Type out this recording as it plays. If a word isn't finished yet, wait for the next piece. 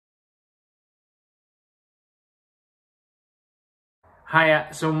Hiya,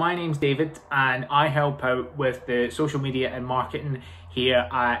 so my name's David and I help out with the social media and marketing here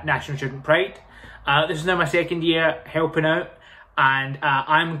at National Student Pride. This is now my second year helping out, and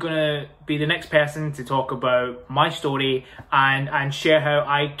I'm going to be the next person to talk about my story and share how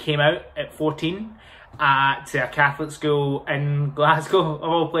I came out at 14 to a Catholic school in Glasgow, of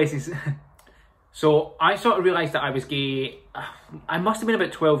all places. So I sort of realised that I was gay. I must have been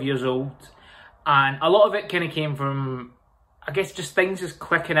about 12 years old, and a lot of it kind of came from, I guess, just things just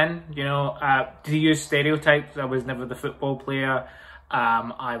clicking in, you know. To use stereotypes, I was never the football player.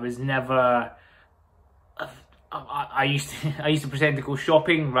 I was never. I used to pretend to go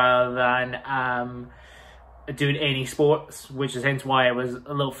shopping rather than doing any sports, which is hence why I was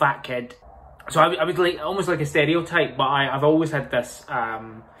a little fat kid. So I was like almost like a stereotype, but I've always had this.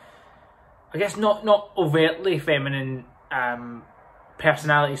 I guess not overtly feminine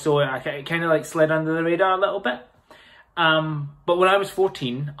personality, so it kind of like slid under the radar a little bit. But when I was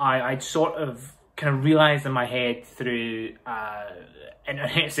 14, I'd sort of kind of realised in my head through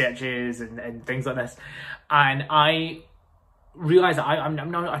internet searches and things like this, and I realised that I'm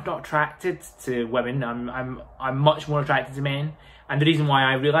not attracted to women. I'm much more attracted to men, and the reason why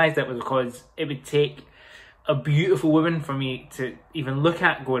I realised that was because it would take a beautiful woman for me to even look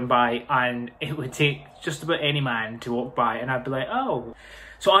at going by, and it would take just about any man to walk by and I'd be like, oh.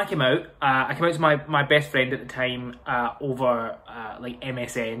 So I came out to my best friend at the time over like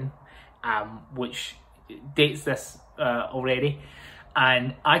MSN, which dates this already,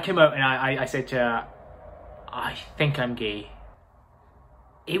 and I came out and I said to her, I think I'm gay.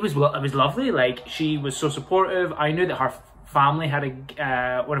 It was lovely. Like, she was so supportive. I knew that her family had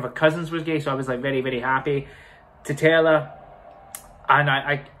one of her cousins was gay, so I was like very, very happy to tell her.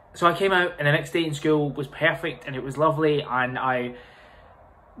 And so I came out, and the next day in school was perfect, and it was lovely, and I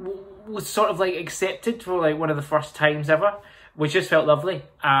was sort of like accepted for like one of the first times ever, which just felt lovely.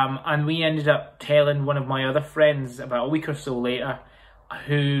 And we ended up telling one of my other friends about a week or so later,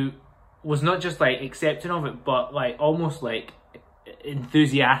 who was not just like accepting of it, but like almost like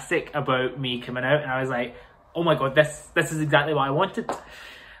enthusiastic about me coming out. And I was like, oh my god, this is exactly what I wanted. And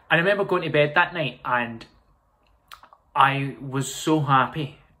I remember going to bed that night and I was so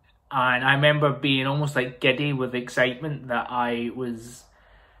happy, and I remember being almost like giddy with excitement that I was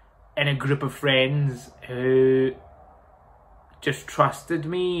in a group of friends who just trusted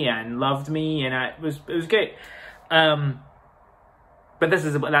me and loved me, and it was great. But that's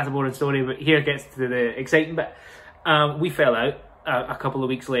a boring story, but here it gets to the exciting bit. We fell out a couple of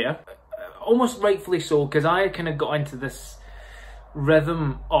weeks later. Almost rightfully so, because I kind of got into this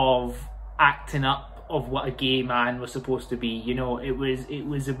rhythm of acting up of what a gay man was supposed to be. You know, it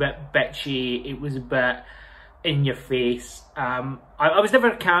was a bit bitchy, it was a bit in your face. I was never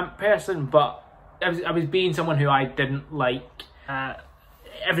a camp person, but I was being someone who I didn't like.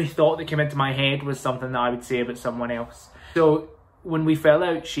 Every thought that came into my head was something that I would say about someone else. So when we fell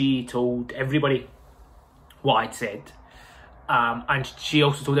out, she told everybody what I'd said. And she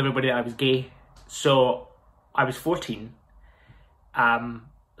also told everybody that I was gay. So I was 14.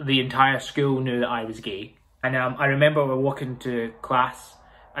 The entire school knew that I was gay. And I remember we were walking to class.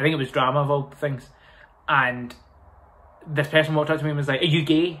 I think it was drama of all things. And this person walked up to me and was like, are you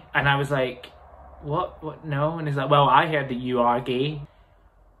gay? And I was like, what? No. And he's like, well, I heard that you are gay.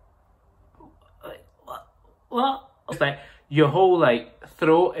 Like, what? It's like, your whole like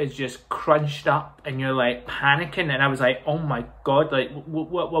throat is just crunched up and you're like panicking, and I was like, oh my god, like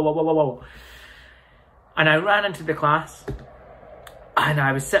whoa. And I ran into the class, and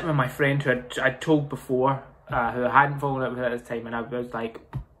I was sitting with my friend who I'd told before, who I hadn't fallen out with at this time, and I was like,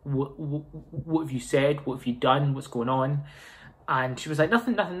 what have you said? What have you done? What's going on? And she was like,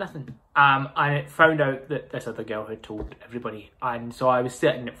 nothing. And it found out that this other girl had told everybody, and so I was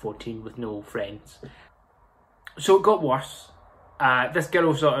sitting at 14 with no friends. So it got worse. This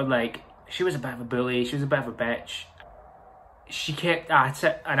girl sort of like, she was a bit of a bully, she was a bit of a bitch. She kept at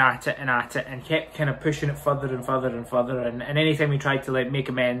it and kept kind of pushing it further and further and further, and anytime we tried to like make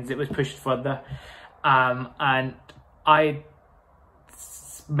amends, it was pushed further. And I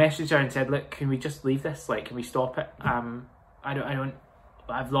messaged her and said, look, can we just leave this? Like, can we stop it?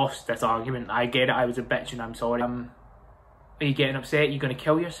 I've lost this argument. I get it, I was a bitch and I'm sorry. Are you getting upset? Are you going to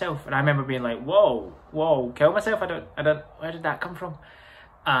kill yourself? And I remember being like, whoa, kill myself? I don't, where did that come from?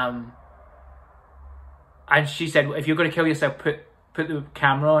 And she said, if you're going to kill yourself, put the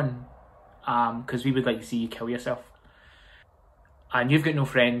camera on, because we would like to see you kill yourself. And you've got no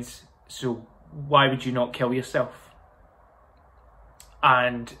friends, so why would you not kill yourself?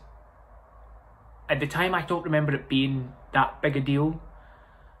 And at the time, I don't remember it being that big a deal.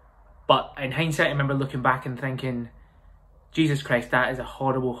 But in hindsight, I remember looking back and thinking, Jesus Christ, that is a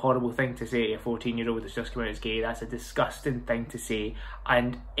horrible, horrible thing to say to a 14-year-old that's just come out as gay. That's a disgusting thing to say.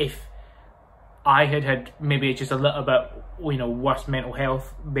 And if I had had maybe just a little bit, you know, worse mental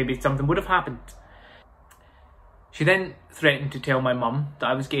health, maybe something would have happened. She then threatened to tell my mum that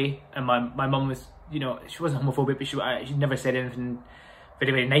I was gay, and my mum was, you know, she wasn't homophobic, but she never said anything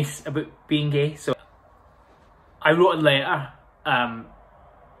very, very nice about being gay. So I wrote a letter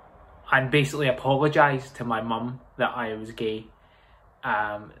and basically apologised to my mum that I was gay.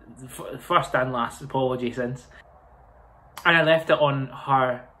 First and last apology since. And I left it on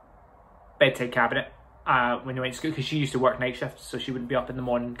her bedside cabinet when I went to school, because she used to work night shifts, so she wouldn't be up in the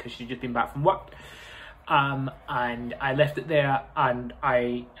morning because she'd just been back from work. And I left it there, and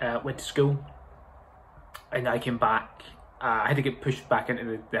I went to school, and I came back. I had to get pushed back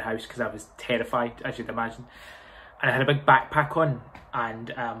into the house because I was terrified, as you'd imagine. And I had a big backpack on,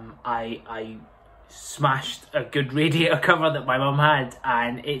 and I smashed a good radiator cover that my mum had,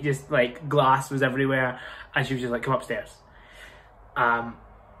 and it just, like, glass was everywhere, and she was just like, come upstairs. And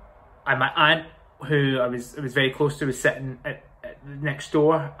my aunt, who I was very close to, was sitting at next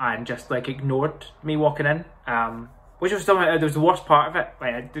door and just, like, ignored me walking in, which was something, there was the worst part of it,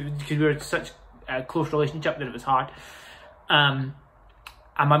 like, because we were in such a close relationship that it was hard. And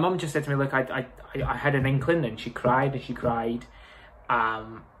my mum just said to me, look, I had an inkling, and she cried and she cried.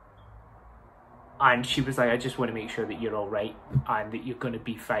 And she was like, I just want to make sure that you're all right, and that you're going to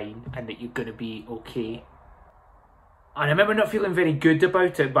be fine, and that you're going to be okay. And I remember not feeling very good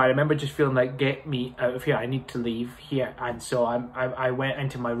about it, but I remember just feeling like, get me out of here, I need to leave here. And so I went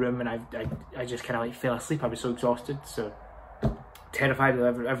into my room, and I just kind of like fell asleep. I was so exhausted, so terrified of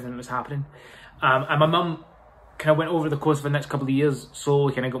everything that was happening. And my mum kind of went over the course of the next couple of years,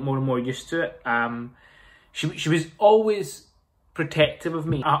 slowly kind of got more and more used to it. She was always protective of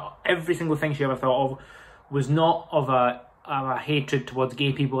me. Every single thing she ever thought of was not of a hatred towards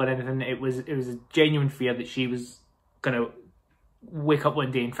gay people or anything. It was a genuine fear that she was gonna wake up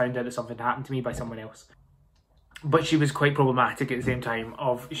one day and find out that something happened to me by someone else. But she was quite problematic at the same time.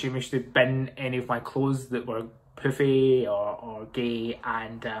 She used to bin any of my clothes that were poofy or gay,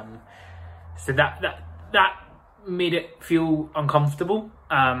 and so that made it feel uncomfortable.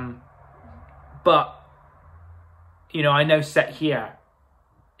 But you know, I now sit here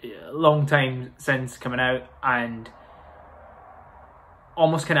a long time since coming out, and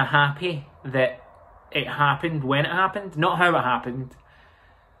almost kind of happy that it happened when it happened, not how it happened,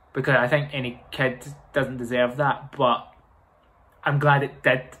 because I think any kid doesn't deserve that. But I'm glad it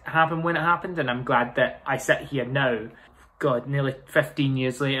did happen when it happened, and I'm glad that I sit here now, God, nearly 15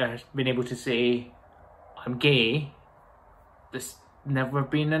 years later, being able to say I'm gay. This never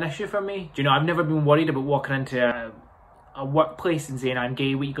been an issue for me. Do you know, I've never been worried about walking into a workplace and saying I'm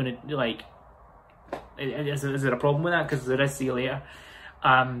gay. What are you going to, like, is there a problem with that? Because there is, see you later.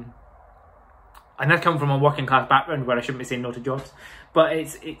 And I come from a working class background where I shouldn't be saying no to jobs, but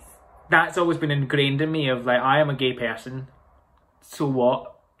it's that's always been ingrained in me of, like, I am a gay person, so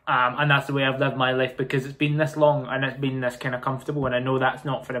what? And that's the way I've lived my life, because it's been this long and it's been this kind of comfortable, and I know that's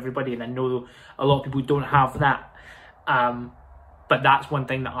not for everybody, and I know a lot of people don't have that. But that's one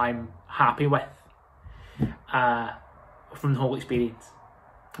thing that I'm happy with from the whole experience.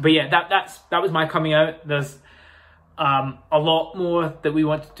 But yeah, that was my coming out. There's a lot more that we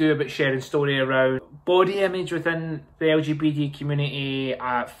want to do about sharing story around body image within the LGBT community,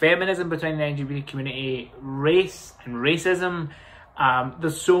 feminism between the LGBT community, race and racism.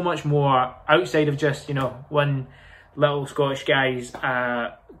 There's so much more outside of just, you know, one little Scottish guy's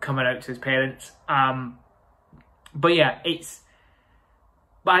coming out to his parents. But yeah, it's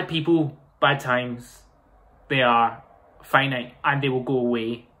bad people, bad times. They are finite and they will go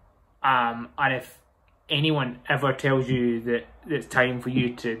away. And if anyone ever tells you that it's time for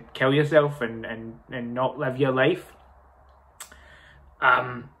you to kill yourself and not live your life,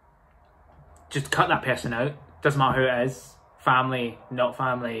 just cut that person out. Doesn't matter who it is. Family, not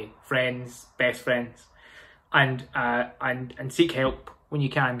family, friends, best friends, and seek help when you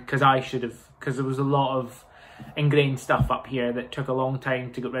can, because I should have, because there was a lot of ingrained stuff up here that took a long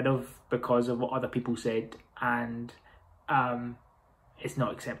time to get rid of because of what other people said, and it's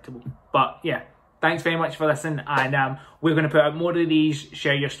not acceptable. But yeah, thanks very much for listening, and we're going to put out more of these,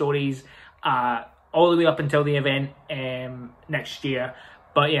 share your stories, all the way up until the event next year.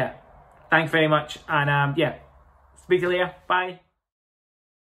 But yeah, thanks very much, and yeah, speak to you later. Bye.